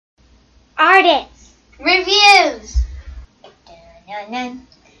Artists. Reviews.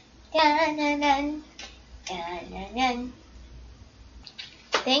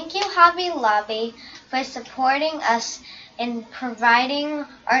 Thank you, Hobby Lobby, for supporting us in providing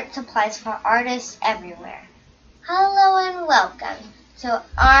art supplies for artists everywhere. Hello and welcome to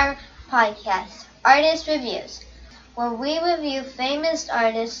our podcast, Artist Reviews, where we review famous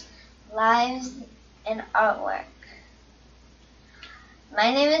artists' lives and artwork. My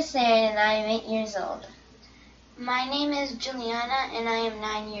name is Sarah and I am 8 years old. My name is Juliana and I am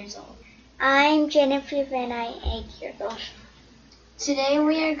 9 years old. I'm Jennifer and I'm 8 years old. Today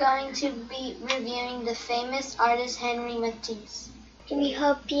we are going to be reviewing the famous artist Henri Matisse. We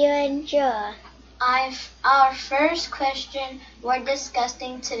hope you enjoy. Our first question we're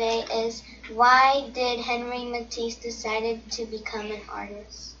discussing today is, why did Henri Matisse decided to become an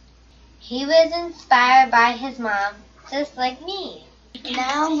artist? He was inspired by his mom, just like me.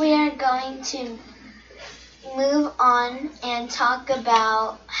 Now we are going to move on and talk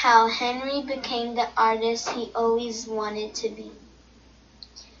about how Henri became the artist he always wanted to be.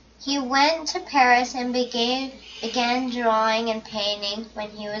 He went to Paris and began drawing and painting when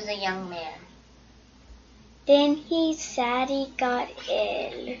he was a young man. Then he sadly got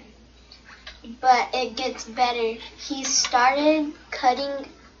ill. But it gets better. He started cutting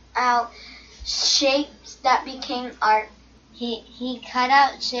out shapes that became art. He cut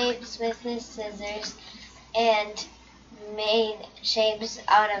out shapes with his scissors and made shapes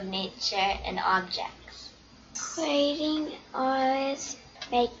out of nature and objects. Creating artists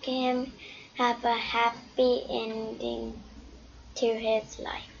make him have a happy ending to his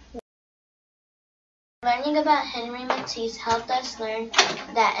life. Learning about Henri Matisse helped us learn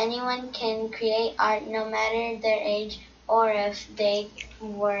that anyone can create art no matter their age or if they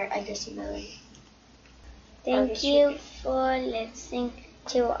were a disability. Thank you for listening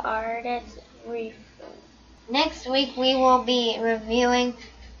to Artist Review. Next week we will be reviewing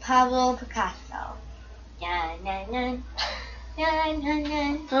Pablo Picasso.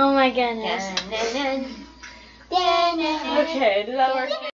 Oh my goodness. Okay, did that work?